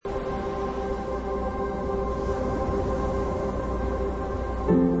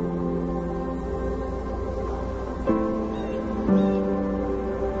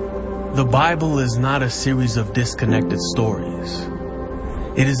The Bible is not a series of disconnected stories.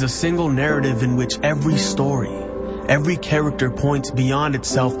 It is a single narrative in which every story, every character points beyond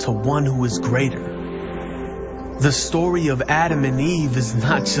itself to one who is greater. The story of Adam and Eve is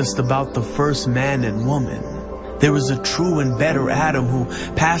not just about the first man and woman. There is a true and better Adam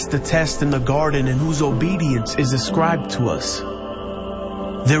who passed the test in the garden and whose obedience is ascribed to us.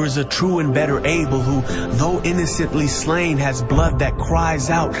 There is a true and better Abel who, though innocently slain, has blood that cries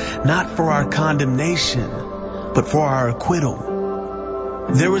out not for our condemnation, but for our acquittal.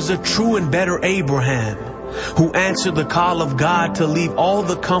 There is a true and better Abraham who answered the call of God to leave all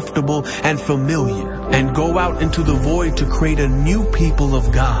the comfortable and familiar and go out into the void to create a new people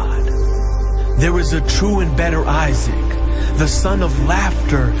of God. There is a true and better Isaac, the son of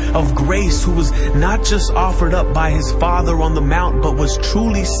laughter, of grace, who was not just offered up by his father on the mount, but was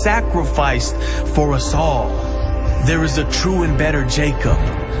truly sacrificed for us all. There is a true and better Jacob,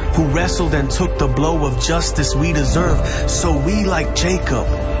 who wrestled and took the blow of justice we deserve, so we, like Jacob,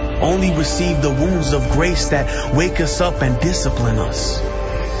 only receive the wounds of grace that wake us up and discipline us.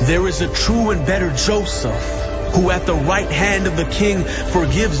 There is a true and better Joseph, who at the right hand of the king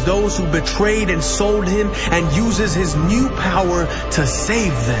forgives those who betrayed and sold him and uses his new power to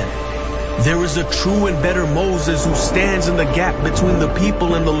save them. There is a true and better Moses who stands in the gap between the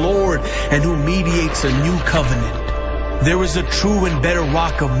people and the Lord and who mediates a new covenant. There is a true and better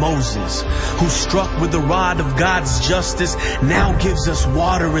rock of Moses who, struck with the rod of God's justice, now gives us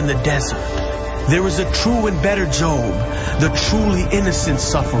water in the desert. There is a true and better Job, the truly innocent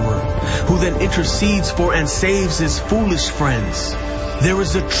sufferer, who then intercedes for and saves his foolish friends. There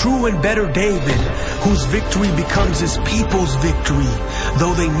is a true and better David, whose victory becomes his people's victory,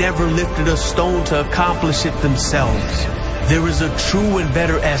 though they never lifted a stone to accomplish it themselves. There is a true and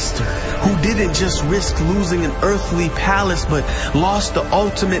better Esther, who didn't just risk losing an earthly palace, but lost the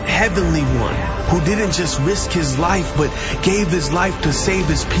ultimate heavenly one, who didn't just risk his life, but gave his life to save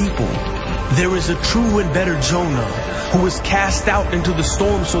his people. There is a true and better Jonah, who was cast out into the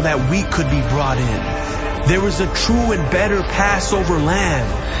storm so that we could be brought in. There is a true and better Passover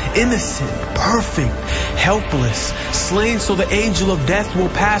lamb, innocent, perfect, helpless, slain so the angel of death will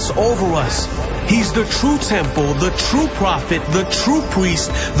pass over us. He's the true temple, the true prophet, the true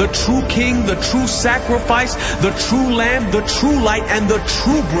priest, the true king, the true sacrifice, the true lamb, the true light, and the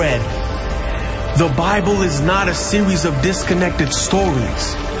true bread. The Bible is not a series of disconnected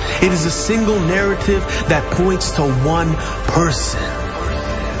stories. It is a single narrative that points to one person,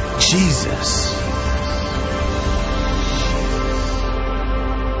 Jesus.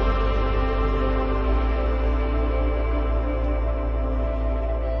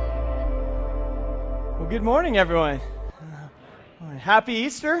 Well, good morning, everyone. Happy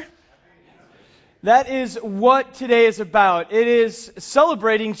Easter. That is what today is about. It is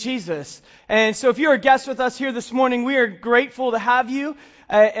celebrating Jesus. And so if you're a guest with us here this morning, we are grateful to have you.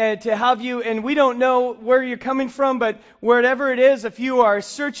 And we don't know where you're coming from, but wherever it is, if you are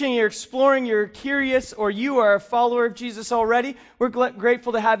searching, you're exploring, you're curious, or you are a follower of Jesus already, we're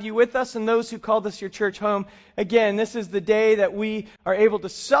grateful to have you with us and those who called us your church home. Again, this is the day that we are able to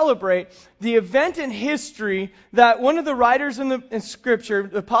celebrate the event in history that one of the writers in Scripture,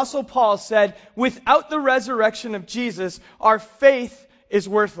 the Apostle Paul, said, without the resurrection of Jesus, our faith is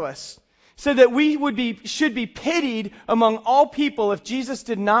worthless. So that we should be pitied among all people if Jesus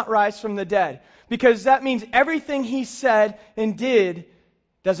did not rise from the dead. Because that means everything he said and did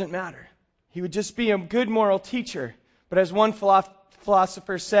doesn't matter. He would just be a good moral teacher. But as one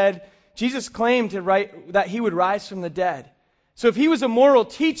philosopher said, Jesus claimed that he would rise from the dead. So if he was a moral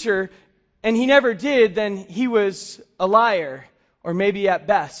teacher and he never did, then he was a liar, or maybe at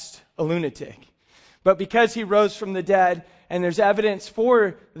best a lunatic. But because he rose from the dead, and there's evidence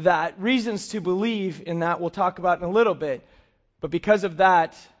for that, reasons to believe in that we'll talk about in a little bit. But because of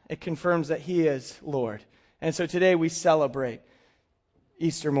that, it confirms that he is Lord. And so today we celebrate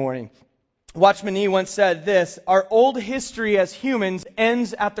Easter morning. Watchman Nee once said this: our old history as humans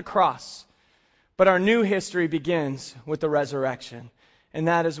ends at the cross, but our new history begins with the resurrection. And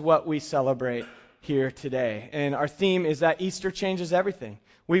that is what we celebrate here today. And our theme is that Easter changes everything.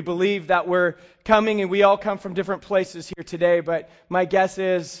 We believe that we're coming, and we all come from different places here today, but my guess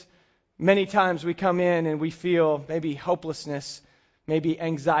is many times we come in and we feel maybe hopelessness, maybe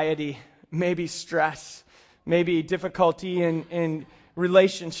anxiety, maybe stress, maybe difficulty in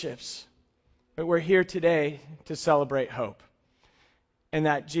relationships. But we're here today to celebrate hope, and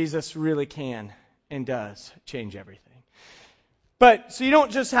that Jesus really can and does change everything. But so you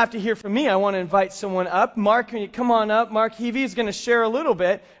don't just have to hear from me. I want to invite someone up. Mark, can you come on up? Mark Heavey is going to share a little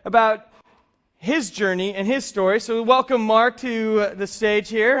bit about his journey and his story. So we welcome Mark to the stage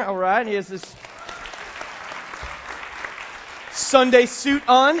here. All right, he has this Sunday suit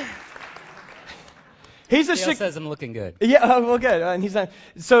on. He says I'm looking good. Yeah, well, good. And he's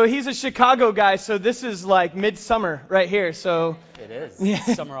a Chicago guy, so this is like midsummer right here. So it is.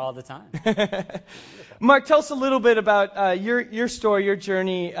 It's summer all the time. Mark, tell us a little bit about your story, your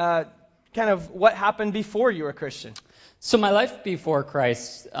journey, kind of what happened before you were a Christian. So my life before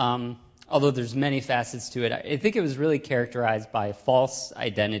Christ, although there's many facets to it, I think it was really characterized by false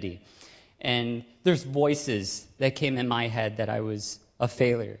identity. And there's voices that came in my head that I was a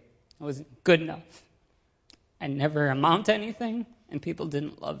failure. I wasn't good enough. I never amount to anything, and people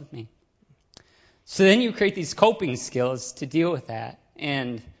didn't love me. So then you create these coping skills to deal with that.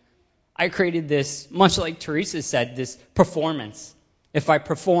 And I created this, much like Teresa said, this performance. If I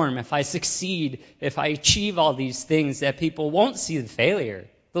perform, if I succeed, if I achieve all these things, that people won't see the failure.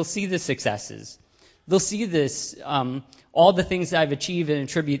 They'll see the successes. They'll see this, all the things that I've achieved and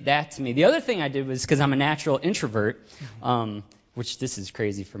attribute that to me. The other thing I did was, because I'm a natural introvert, which this is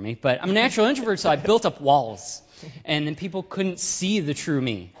crazy for me, but I'm a natural introvert, so I built up walls. And then people couldn't see the true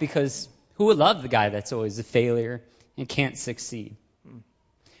me, because who would love the guy that's always a failure and can't succeed?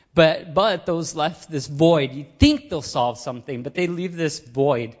 But those left this void. You think they'll solve something, but they leave this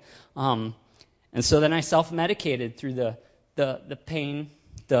void. And so then I self-medicated through the pain,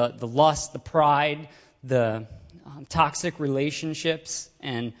 the lust, the pride, the toxic relationships,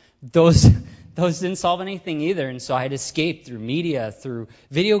 and those didn't solve anything either. And so I'd escape through media, through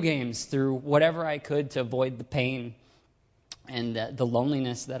video games, through whatever I could to avoid the pain and the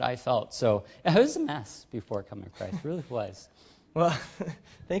loneliness that I felt. So it was a mess before coming to Christ. It really was. Well,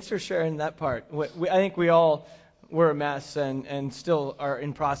 thanks for sharing that part. I think we all were a mess and still are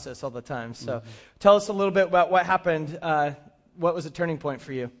in process all the time. So tell us a little bit about what happened. What was a turning point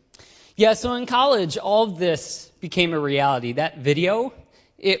for you? Yeah, so in college, all of this became a reality. That video,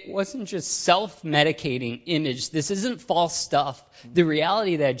 it wasn't just self-medicating image. This isn't false stuff. The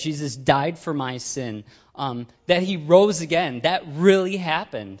reality that Jesus died for my sin, that he rose again, that really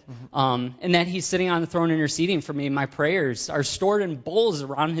happened. And that he's sitting on the throne interceding for me. My prayers are stored in bowls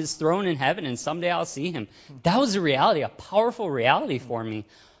around his throne in heaven, and someday I'll see him. That was a reality, a powerful reality for me.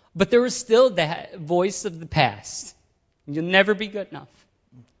 But there was still that voice of the past. You'll never be good enough.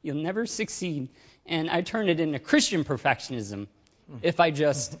 You'll never succeed. And I turned it into Christian perfectionism. If I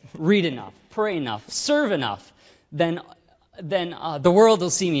just read enough, pray enough, serve enough, then the world will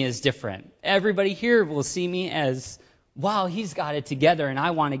see me as different. Everybody here will see me as, wow, he's got it together, and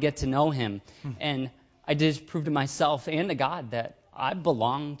I want to get to know him. And I did prove to myself and to God that I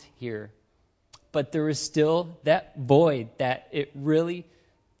belonged here. But there was still that void that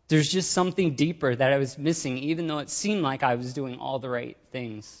there's just something deeper that I was missing, even though it seemed like I was doing all the right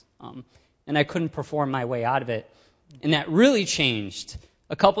things. And I couldn't perform my way out of it. And that really changed.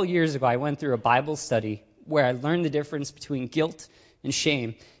 A couple years ago, I went through a Bible study where I learned the difference between guilt and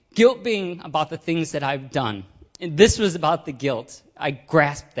shame. Guilt being about the things that I've done. And this was about the guilt. I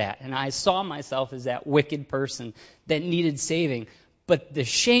grasped that, and I saw myself as that wicked person that needed saving. But the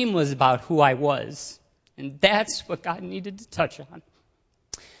shame was about who I was. And that's what God needed to touch on.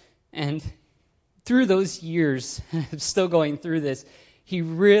 And through those years, I'm still going through this, he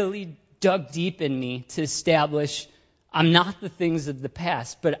really dug deep in me to establish I'm not the things of the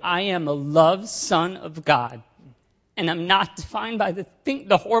past, but I am a loved son of God. And I'm not defined by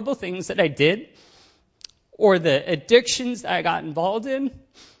the horrible things that I did or the addictions that I got involved in,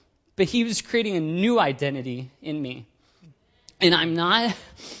 but he was creating a new identity in me. And I'm not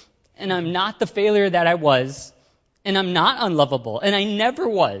the failure that I was, and I'm not unlovable, and I never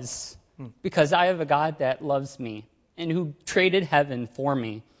was, because I have a God that loves me and who traded heaven for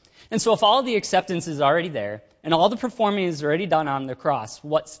me. And so if all the acceptance is already there and all the performing is already done on the cross,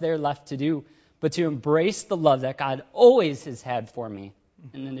 what's there left to do but to embrace the love that God always has had for me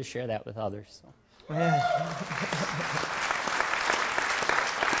and then to share that with others. So. Yeah.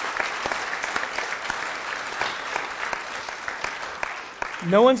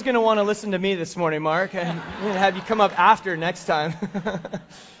 No one's going to want to listen to me this morning, Mark. I'm going to have you come up after next time.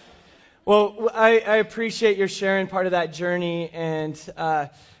 Well, I appreciate your sharing part of that journey, and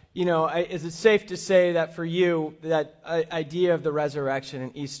is it safe to say that for you, that idea of the resurrection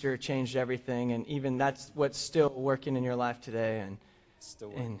and Easter changed everything, and even that's what's still working in your life today? And still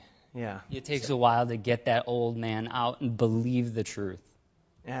working. Yeah. It takes a while to get that old man out and believe the truth.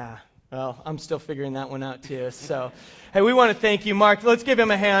 Yeah. Well, I'm still figuring that one out too. So, hey, we want to thank you, Mark. Let's give him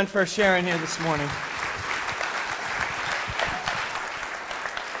a hand for sharing here this morning.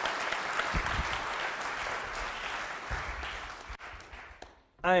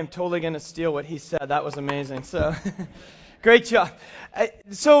 I am totally going to steal what he said. That was amazing. So, great job.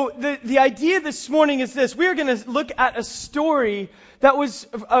 So the idea this morning is this. We are going to look at a story that was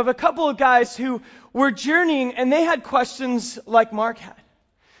of a couple of guys who were journeying, and they had questions like Mark had.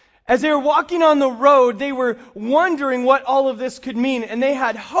 As they were walking on the road, they were wondering what all of this could mean, and they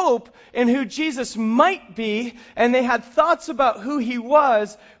had hope in who Jesus might be, and they had thoughts about who he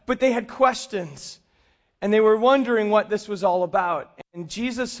was, but they had questions. And they were wondering what this was all about. And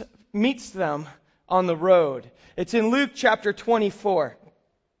Jesus meets them on the road. It's in Luke chapter 24.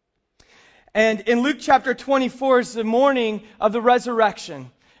 And in Luke chapter 24 is the morning of the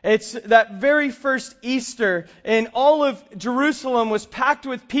resurrection. It's that very first Easter, and all of Jerusalem was packed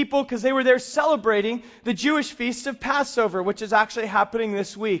with people because they were there celebrating the Jewish feast of Passover, which is actually happening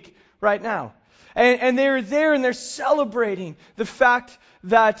this week, right now. And they're there and they're celebrating the fact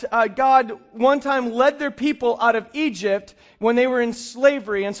that God one time led their people out of Egypt when they were in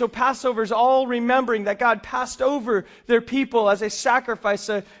slavery. And so Passover's all remembering that God passed over their people as a sacrifice,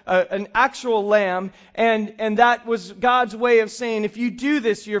 an actual lamb. And that was God's way of saying, if you do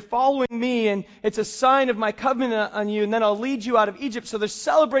this, you're following me, and it's a sign of my covenant on you, and then I'll lead you out of Egypt. So they're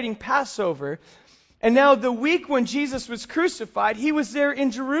celebrating Passover. And now the week when Jesus was crucified, he was there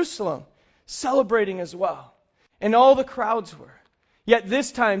in Jerusalem, celebrating as well. And all the crowds were. Yet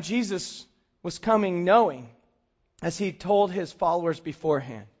this time Jesus was coming knowing, as he told his followers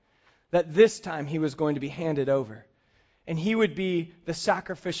beforehand, that this time he was going to be handed over. And he would be the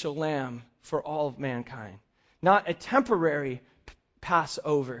sacrificial lamb for all of mankind. Not a temporary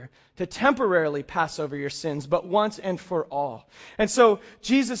Passover, to temporarily pass over your sins, but once and for all. And so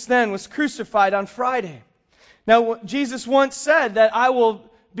Jesus then was crucified on Friday. Now Jesus once said that I will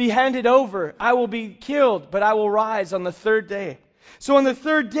be handed over, I will be killed, but I will rise on the third day. So on the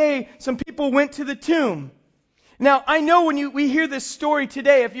third day, some people went to the tomb. Now, I know when we hear this story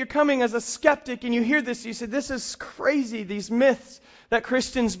today, if you're coming as a skeptic and you hear this, you say, this is crazy, these myths that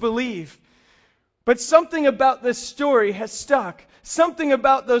Christians believe. But something about this story has stuck. Something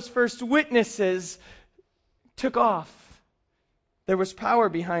about those first witnesses took off. There was power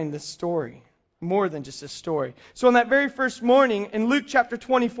behind this story, more than just a story. So on that very first morning, in Luke chapter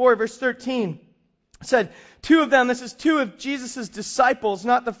 24, verse 13, it said, two of them, this is two of Jesus' disciples,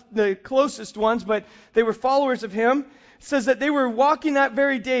 not the closest ones, but they were followers of him. It says that they were walking that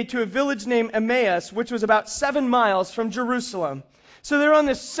very day to a village named Emmaus, which was about 7 miles from Jerusalem. So they're on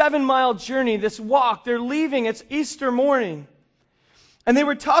this 7-mile journey, this walk. They're leaving. It's Easter morning. And they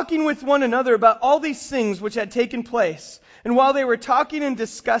were talking with one another about all these things which had taken place. And while they were talking and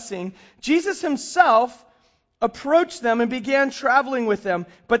discussing, Jesus himself approached them and began traveling with them,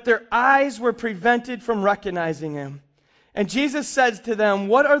 but their eyes were prevented from recognizing him. And Jesus said to them,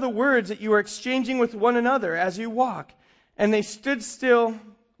 what are the words that you are exchanging with one another as you walk? And they stood still,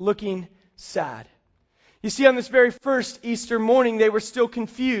 looking sad. You see, on this very first Easter morning, they were still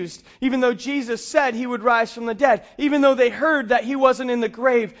confused. Even though Jesus said he would rise from the dead. Even though they heard that he wasn't in the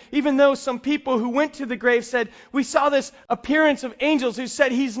grave. Even though some people who went to the grave said, we saw this appearance of angels who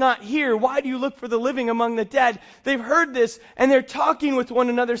said he's not here. Why do you look for the living among the dead? They've heard this, and they're talking with one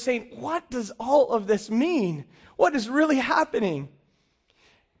another saying, what does all of this mean? What is really happening?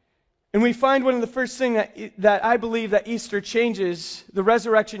 And we find one of the first things that I believe that Easter changes, the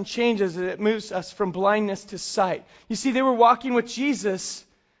resurrection changes, it moves us from blindness to sight. You see, they were walking with Jesus,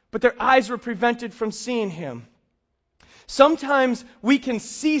 but their eyes were prevented from seeing him. Sometimes we can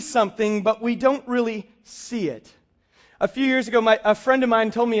see something, but we don't really see it. A few years ago, a friend of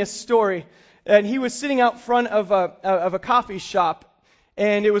mine told me a story, and he was sitting out front of a coffee shop.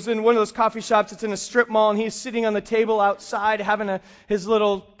 And it was in one of those coffee shops. It's in a strip mall, and he's sitting on the table outside having his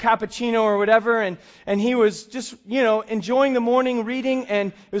little cappuccino or whatever. And he was just, enjoying the morning reading,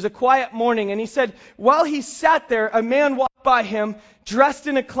 and it was a quiet morning. And he said, while he sat there, a man walked by him dressed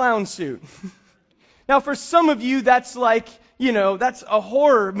in a clown suit. Now, for some of you, that's like, that's a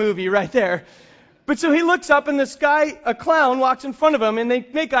horror movie right there. But so he looks up, and this guy, a clown, walks in front of him, and they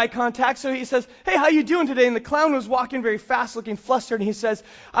make eye contact. So he says, hey, how you doing today? And the clown was walking very fast, looking flustered, and he says,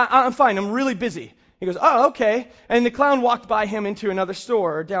 I'm fine, I'm really busy. He goes, oh, okay. And the clown walked by him into another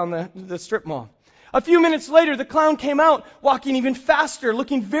store or down the strip mall. A few minutes later, the clown came out, walking even faster,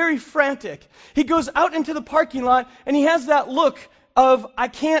 looking very frantic. He goes out into the parking lot, and he has that look of, I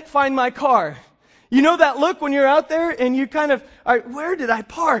can't find my car. You know that look when you're out there and you kind of are, where did I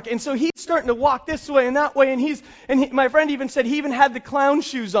park? And so he's starting to walk this way and that way, and my friend even said he even had the clown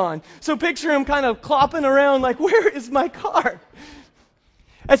shoes on. So picture him kind of clopping around like, where is my car?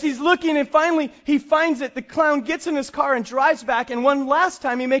 As he's looking and finally he finds it, the clown gets in his car and drives back, and one last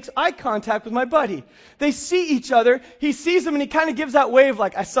time he makes eye contact with my buddy. They see each other. He sees him and he kind of gives that wave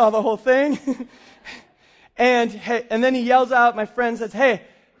like, I saw the whole thing. and then he yells out, my friend says, hey,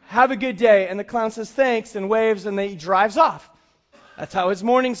 have a good day. And the clown says thanks and waves, and then he drives off. That's how his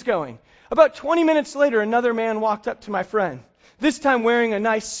morning's going. About 20 minutes later, another man walked up to my friend, this time wearing a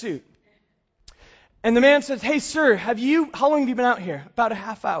nice suit. And the man says, hey, sir, how long have you been out here? About a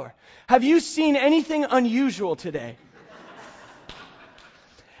half hour. Have you seen anything unusual today?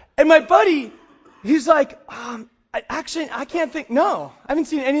 And my buddy, he's like, I can't think, no, I haven't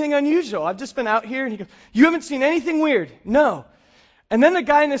seen anything unusual. I've just been out here. And he goes, you haven't seen anything weird? No. And then the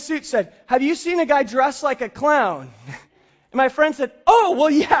guy in the suit said, have you seen a guy dressed like a clown? And my friend said, oh,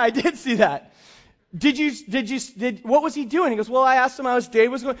 well, yeah, I did see that. What was he doing? He goes, well, I asked him how his day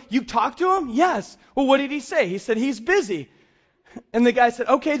was going. You talked to him? Yes. Well, what did he say? He said, he's busy. And the guy said,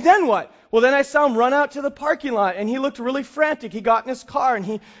 okay, then what? Well, then I saw him run out to the parking lot, and he looked really frantic. He got in his car,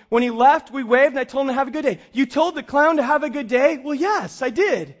 and when he left, we waved, and I told him to have a good day. You told the clown to have a good day? Well, yes, I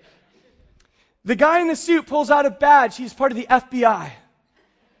did. The guy in the suit pulls out a badge. He's part of the FBI.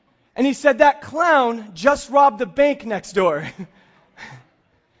 And he said, that clown just robbed the bank next door.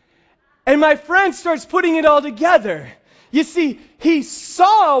 And my friend starts putting it all together. You see, he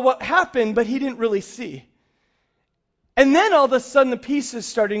saw what happened, but he didn't really see. And then all of a sudden the pieces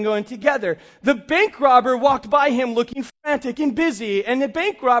started going together. The bank robber walked by him looking frantic and busy, and the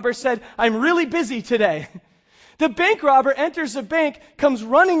bank robber said, I'm really busy today. The bank robber enters the bank, comes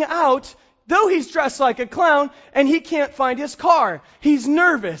running out, though he's dressed like a clown, and he can't find his car. He's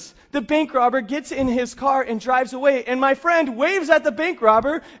nervous. The bank robber gets in his car and drives away, and my friend waves at the bank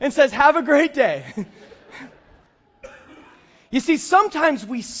robber and says, have a great day. You see, sometimes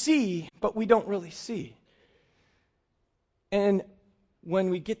we see, but we don't really see. And when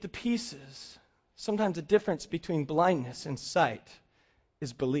we get the pieces, sometimes the difference between blindness and sight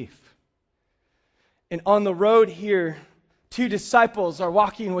is belief. And on the road here, 2 disciples are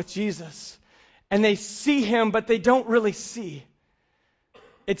walking with Jesus, and they see him, but they don't really see.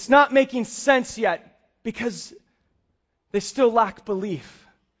 It's not making sense yet because they still lack belief.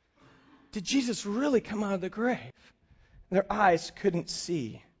 Did Jesus really come out of the grave? Their eyes couldn't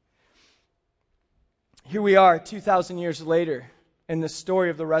see. Here we are 2,000 years later, and the story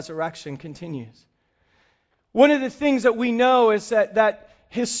of the resurrection continues. One of the things that we know is that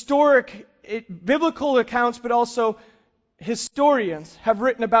biblical accounts, but also historians have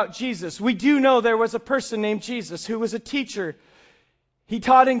written about Jesus. We do know there was a person named Jesus who was a teacher. He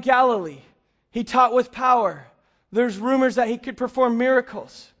taught in Galilee. He taught with power. There's rumors that he could perform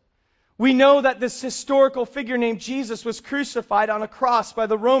miracles. We know that this historical figure named Jesus was crucified on a cross by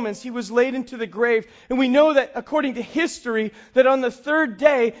the Romans. He was laid into the grave. And we know that according to history, that on the 3rd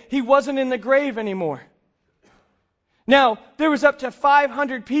day, he wasn't in the grave anymore. Now, there was up to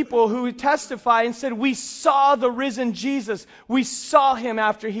 500 people who would testify and said, we saw the risen Jesus. We saw him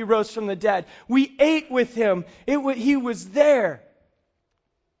after he rose from the dead. We ate with him. He was there.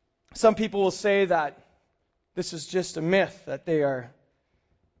 Some people will say that this is just a myth, that they are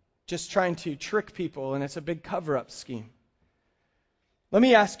just trying to trick people, and it's a big cover-up scheme. Let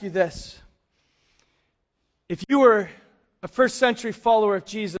me ask you this. If you were a first century follower of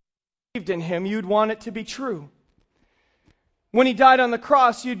Jesus, believed in him, you'd want it to be true. When he died on the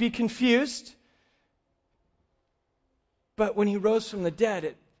cross, you'd be confused. But when he rose from the dead,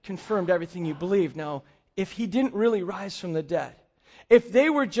 it confirmed everything you believed. Now, if he didn't really rise from the dead, if they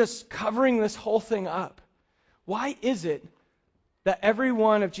were just covering this whole thing up, why is it that every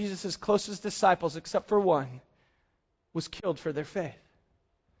one of Jesus' closest disciples, except for one, was killed for their faith?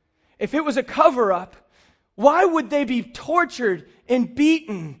 If it was a cover-up, why would they be tortured and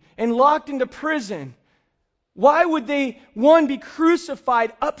beaten and locked into prison? Why would one be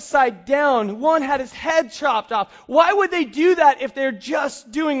crucified upside down? One had his head chopped off. Why would they do that if they're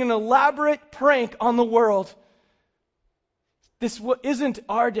just doing an elaborate prank on the world? This isn't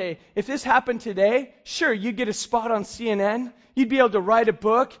our day. If this happened today, sure, you'd get a spot on CNN. You'd be able to write a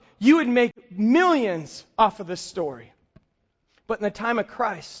book. You would make millions off of this story. But in the time of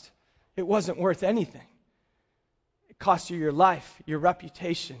Christ, it wasn't worth anything. It cost you your life, your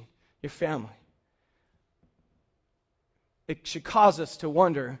reputation, your family. It should cause us to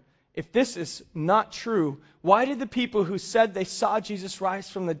wonder, if this is not true, why did the people who said they saw Jesus rise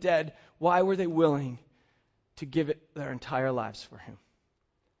from the dead, why were they willing to give it their entire lives for him?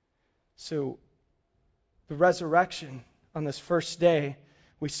 So, the resurrection on this first day,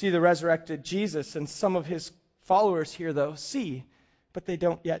 we see the resurrected Jesus, and some of his followers here, though, see, but they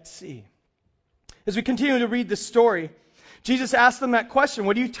don't yet see. As we continue to read the story, Jesus asked them that question,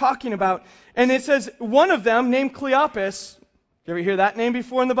 what are you talking about? And it says, one of them, named Cleopas, you ever hear that name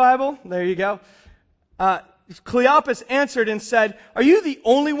before in the Bible? There you go. Cleopas answered and said, are you the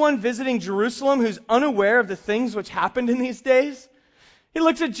only one visiting Jerusalem who's unaware of the things which happened in these days? He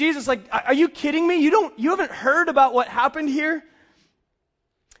looks at Jesus like, are you kidding me? You haven't heard about what happened here?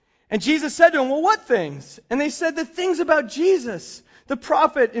 And Jesus said to him, well, what things? And they said, the things about Jesus, the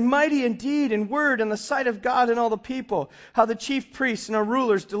prophet, and mighty in deed and word in the sight of God and all the people. How the chief priests and our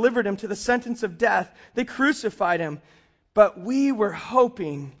rulers delivered him to the sentence of death. They crucified him. But we were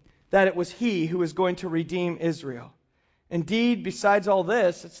hoping that it was he who was going to redeem Israel. Indeed, besides all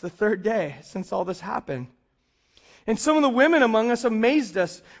this, it's the third day since all this happened. And some of the women among us amazed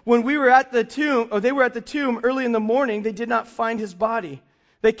us. When we were at the tomb, they were at the tomb early in the morning, they did not find his body.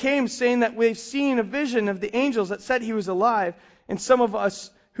 They came saying that we've seen a vision of the angels that said he was alive. And some of us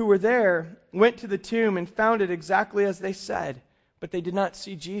who were there went to the tomb and found it exactly as they said. But they did not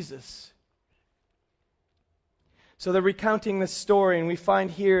see Jesus. So they're recounting this story, and we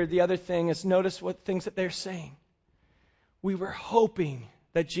find here the other thing is notice what things that they're saying. We were hoping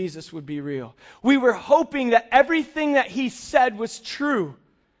that Jesus would be real. We were hoping that everything that he said was true.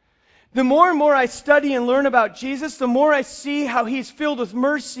 The more and more I study and learn about Jesus, the more I see how he's filled with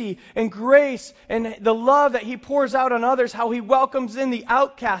mercy and grace and the love that he pours out on others, how he welcomes in the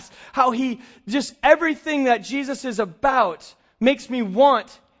outcast, how he just everything that Jesus is about makes me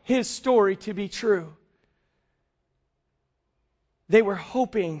want his story to be true. They were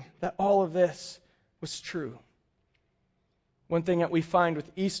hoping that all of this was true. One thing that we find with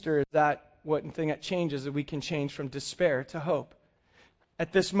Easter is that one thing that changes is we can change from despair to hope.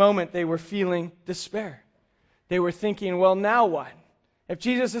 At this moment, they were feeling despair. They were thinking, well, now what? If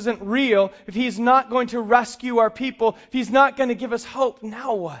Jesus isn't real, if he's not going to rescue our people, if he's not going to give us hope,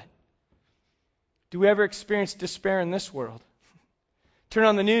 now what? Do we ever experience despair in this world? Turn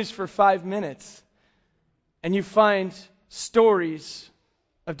on the news for 5 minutes, and you find stories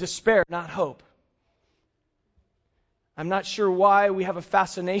of despair, not hope. I'm not sure why we have a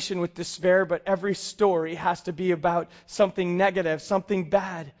fascination with despair, but every story has to be about something negative, something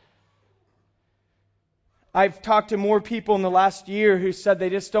bad. I've talked to more people in the last year who said they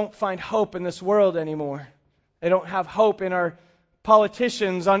just don't find hope in this world anymore. They don't have hope in our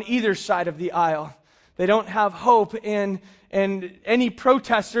politicians on either side of the aisle. They don't have hope in any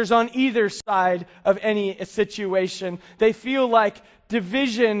protesters on either side of any situation. They feel like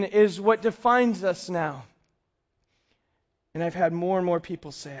division is what defines us now. And I've had more and more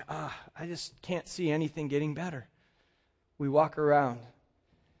people say, I just can't see anything getting better. We walk around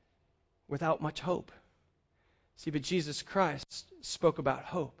without much hope. See, but Jesus Christ spoke about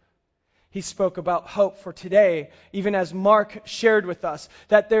hope. He spoke about hope for today, even as Mark shared with us,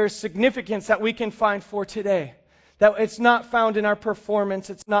 that there is significance that we can find for today. That it's not found in our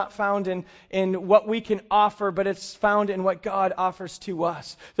performance, it's not found in what we can offer, but it's found in what God offers to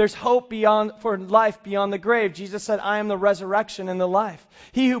us. There's hope for life beyond the grave. Jesus said, I am the resurrection and the life.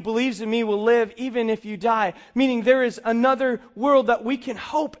 He who believes in me will live even if you die. Meaning there is another world that we can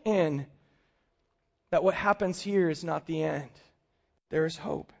hope in. That what happens here is not the end. There is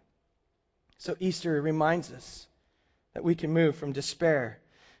hope. So Easter reminds us that we can move from despair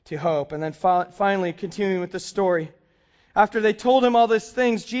to hope. And then finally, continuing with the story. After they told him all these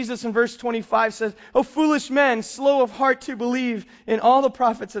things, Jesus in verse 25 says, O foolish men, slow of heart to believe in all the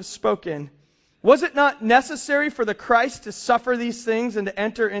prophets have spoken. Was it not necessary for the Christ to suffer these things and to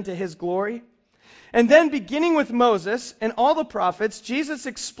enter into his glory? And then beginning with Moses and all the prophets, Jesus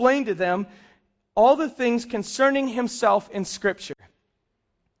explained to them all the things concerning himself in Scripture.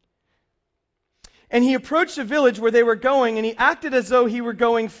 And he approached the village where they were going, and he acted as though he were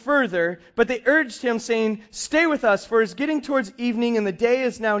going further. But they urged him, saying, Stay with us, for it is getting towards evening, and the day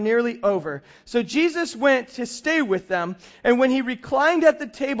is now nearly over. So Jesus went to stay with them. And when he reclined at the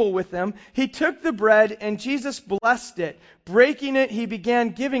table with them, he took the bread, and Jesus blessed it. Breaking it, he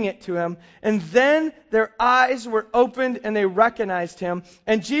began giving it to him. And then their eyes were opened, and they recognized him.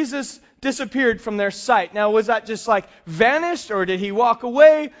 And Jesus disappeared from their sight. Now, was that just like vanished, or did he walk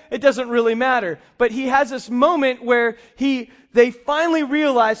away? It doesn't really matter. But he has this moment where they finally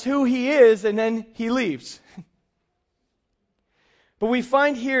realize who he is, and then he leaves. But we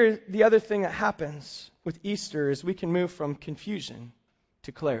find here the other thing that happens with Easter is we can move from confusion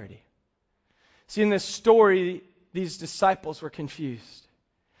to clarity. See, in this story, these disciples were confused.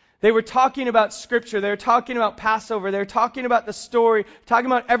 They were talking about Scripture. They were talking about Passover. They were talking about the story, talking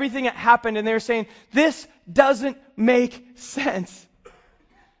about everything that happened. And they were saying, this doesn't make sense.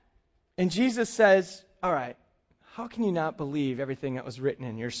 And Jesus says, all right, how can you not believe everything that was written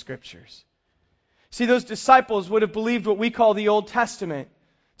in your Scriptures? See, those disciples would have believed what we call the Old Testament.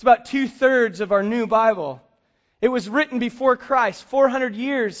 It's about 2/3 of our new Bible. It was written before Christ, 400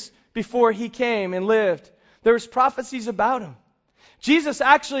 years before he came and lived. There was prophecies about him. Jesus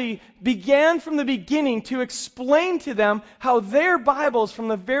actually began from the beginning to explain to them how their Bibles from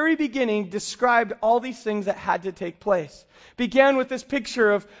the very beginning described all these things that had to take place. Began with this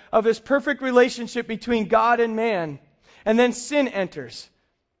picture of this perfect relationship between God and man. And then sin enters.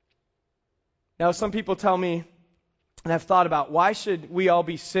 Now some people tell me, and I've thought about, why should we all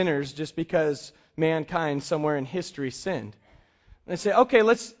be sinners just because mankind somewhere in history sinned? And I say, okay,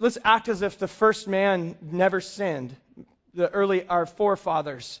 let's act as if the first man never sinned. Our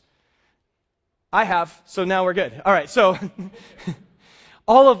forefathers. I have, so now we're good. All right, so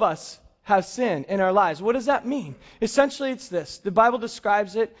all of us have sin in our lives. What does that mean? Essentially, it's this. The Bible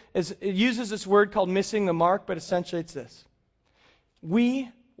describes it as, it uses this word called missing the mark, but essentially it's this. We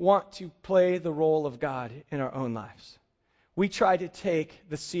want to play the role of God in our own lives. We try to take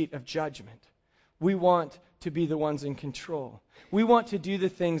the seat of judgment. We want to be the ones in control. We want to do the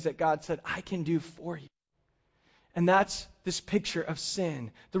things that God said, I can do for you. And that's this picture of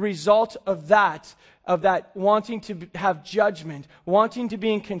sin. The result of that wanting to have judgment, wanting to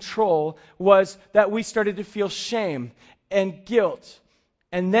be in control, was that we started to feel shame and guilt.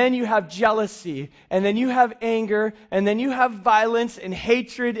 And then you have jealousy, and then you have anger, and then you have violence and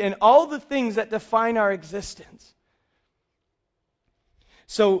hatred and all the things that define our existence.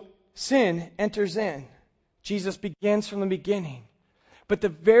 So sin enters in. Jesus begins from the beginning. But the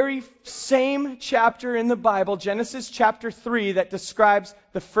very same chapter in the Bible, Genesis chapter 3, that describes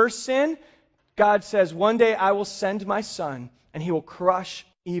the first sin, God says, one day I will send my son, and he will crush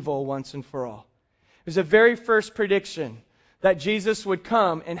evil once and for all. It was the very first prediction that Jesus would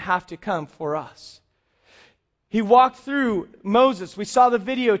come and have to come for us. He walked through Moses. We saw the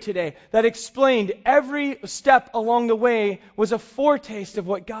video today that explained every step along the way was a foretaste of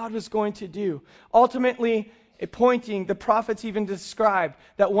what God was going to do. Ultimately, pointing, the prophets even described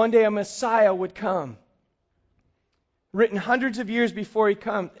that one day a Messiah would come. Written hundreds of years before he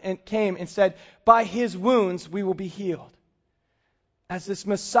came and said, by his wounds we will be healed. As this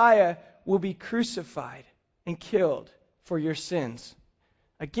Messiah will be crucified and killed for your sins.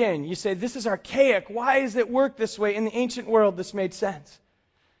 Again, you say, this is archaic. Why does it work this way? In the ancient world, this made sense.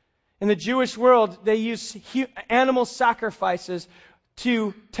 In the Jewish world, they used animal sacrifices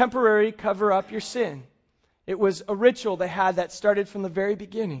to temporarily cover up your sin. It was a ritual they had that started from the very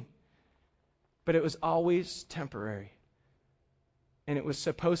beginning. But it was always temporary. And it was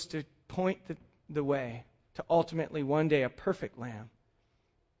supposed to point the way to ultimately one day a perfect lamb,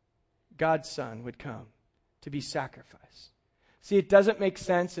 God's Son, would come to be sacrificed. See, it doesn't make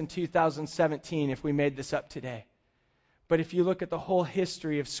sense in 2017 if we made this up today. But if you look at the whole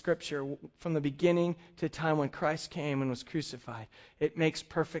history of Scripture, from the beginning to the time when Christ came and was crucified, it makes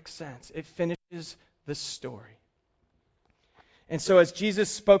perfect sense. It finishes the story. And so as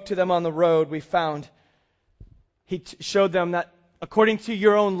Jesus spoke to them on the road, we found he showed them that according to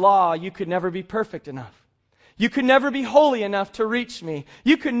your own law, you could never be perfect enough. You could never be holy enough to reach me.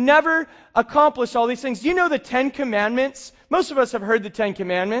 You could never accomplish all these things. You know the 10 Commandments? Most of us have heard the 10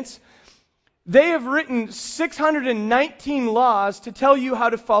 Commandments. They have written 619 laws to tell you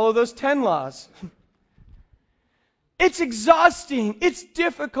how to follow those 10 laws. It's exhausting. It's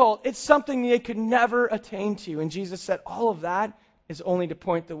difficult. It's something they could never attain to. And Jesus said all of that is only to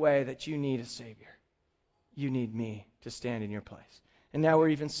point the way that you need a Savior. You need me to stand in your place. And now we're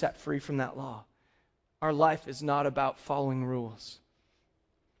even set free from that law. Our life is not about following rules.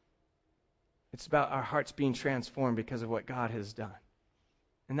 It's about our hearts being transformed because of what God has done.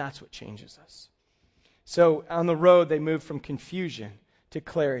 And that's what changes us. So on the road, they moved from confusion to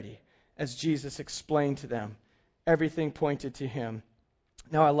clarity as Jesus explained to them. Everything pointed to him.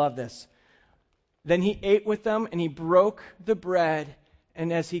 Now I love this. Then he ate with them and he broke the bread.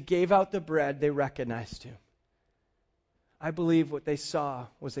 And as he gave out the bread, they recognized him. I believe what they saw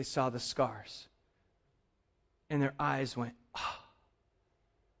was they saw the scars. And their eyes went, oh,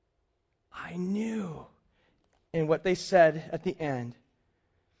 I knew. And what they said at the end,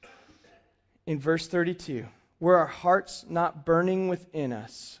 in verse 32, were our hearts not burning within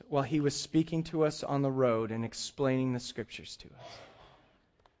us while he was speaking to us on the road and explaining the Scriptures to us?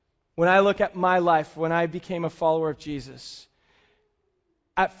 When I look at my life, when I became a follower of Jesus,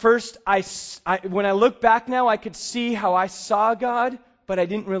 at first, when I look back now, I could see how I saw God, but I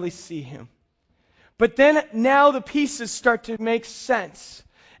didn't really see him. But then now the pieces start to make sense.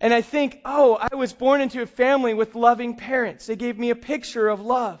 And I think, oh, I was born into a family with loving parents. They gave me a picture of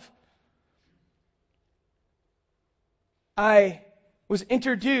love. I was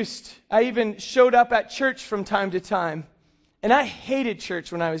introduced. I even showed up at church from time to time. And I hated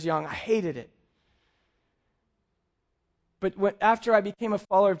church when I was young. I hated it. But after I became a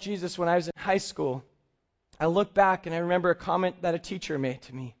follower of Jesus when I was in high school, I look back and I remember a comment that a teacher made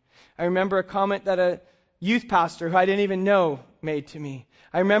to me. I remember a comment that a youth pastor who I didn't even know made to me.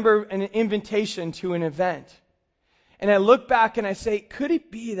 I remember an invitation to an event. And I look back and I say, could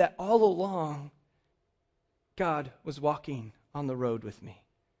it be that all along God was walking on the road with me?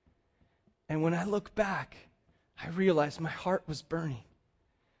 And when I look back, I realize my heart was burning.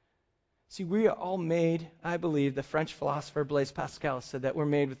 See, we are all made, I believe, the French philosopher Blaise Pascal said that we're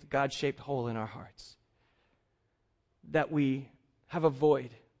made with a God-shaped hole in our hearts. That we have a void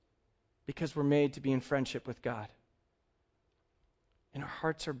because we're made to be in friendship with God. And our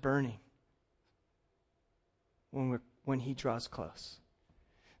hearts are burning when He draws close.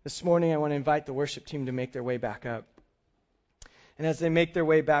 This morning I want to invite the worship team to make their way back up. And as they make their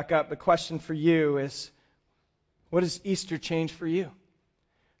way back up, the question for you is, what does Easter change for you?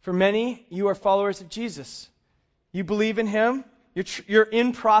 For many, you are followers of Jesus. You believe in Him. You're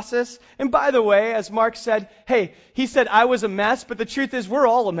in process. And by the way, as Mark said, hey, he said I was a mess, but the truth is we're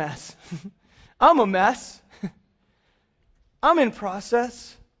all a mess. I'm a mess. I'm in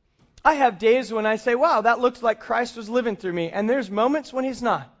process. I have days when I say, wow, that looks like Christ was living through me. And there's moments when He's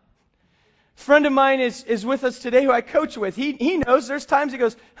not. A friend of mine is with us today who I coach with. He knows there's times he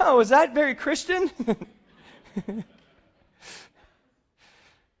goes, oh, is that very Christian?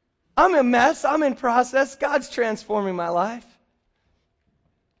 I'm a mess. I'm in process. God's transforming my life.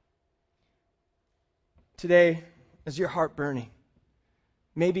 Today, is your heart burning?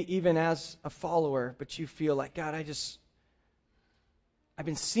 Maybe even as a follower, but you feel like, God, I've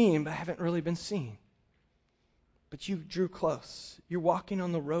been seen, but I haven't really been seen. But you drew close. You're walking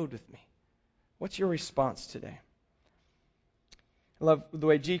on the road with me. What's your response today? I love the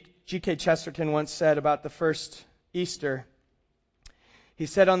way G.K. Chesterton once said about the first Easter. He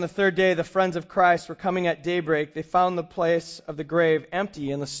said, on the third day, the friends of Christ were coming at daybreak. They found the place of the grave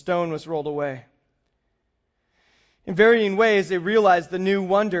empty, and the stone was rolled away. In varying ways, they realized the new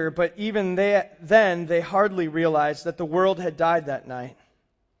wonder, but even then, they hardly realized that the world had died that night.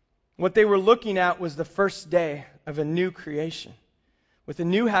 What they were looking at was the first day of a new creation, with a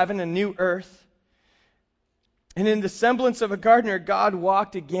new heaven, a new earth. And in the semblance of a gardener, God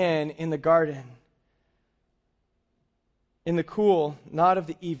walked again in the garden, in the cool, not of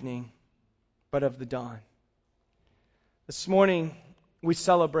the evening, but of the dawn. This morning, we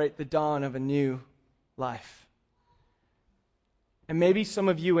celebrate the dawn of a new life. And maybe some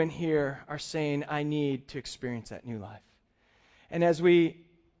of you in here are saying, I need to experience that new life. And as we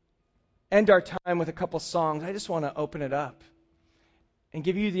end our time with a couple songs, I just want to open it up and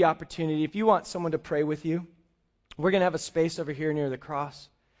give you the opportunity. If you want someone to pray with you, we're going to have a space over here near the cross.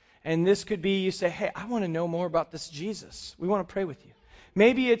 And this could be you say, hey, I want to know more about this Jesus. We want to pray with you.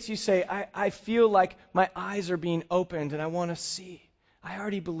 Maybe it's you say, I feel like my eyes are being opened and I want to see. I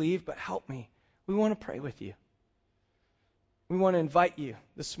already believe, but help me. We want to pray with you. We want to invite you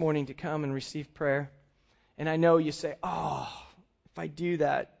this morning to come and receive prayer. And I know you say, oh, if I do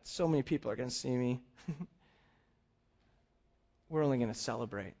that, so many people are going to see me. We're only going to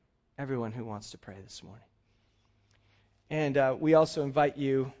celebrate everyone who wants to pray this morning. And we also invite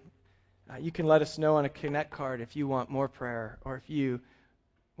you, you can let us know on a Connect card if you want more prayer, or if you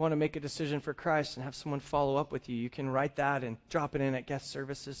want to make a decision for Christ and have someone follow up with you. You can write that and drop it in at guest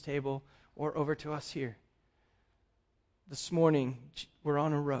services table or over to us here. This morning, we're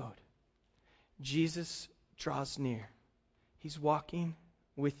on a road. Jesus draws near. He's walking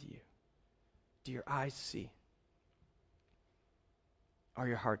with you. Do your eyes see? Are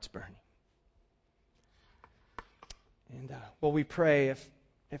your hearts burning? And while we pray,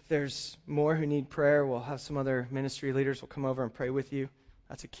 if there's more who need prayer, we'll have some other ministry leaders will come over and pray with you.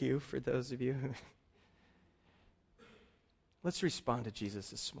 That's a cue for those of you who... Let's respond to Jesus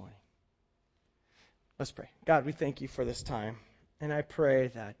this morning. Let's pray. God, we thank you for this time. And I pray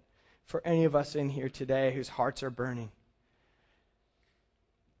that for any of us in here today whose hearts are burning,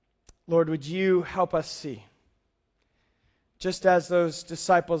 Lord, would you help us see? Just as those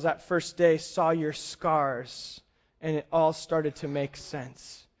disciples that first day saw your scars and it all started to make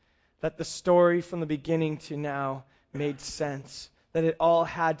sense. That the story from the beginning to now made sense. That it all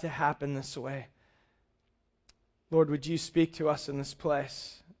had to happen this way. Lord, would you speak to us in this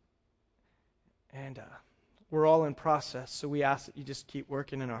place? And we're all in process, so we ask that you just keep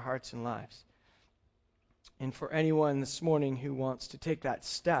working in our hearts and lives. And for anyone this morning who wants to take that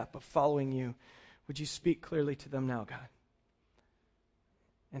step of following you, would you speak clearly to them now, God?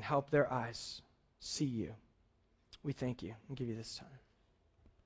 And help their eyes see you. We thank you and give you this time.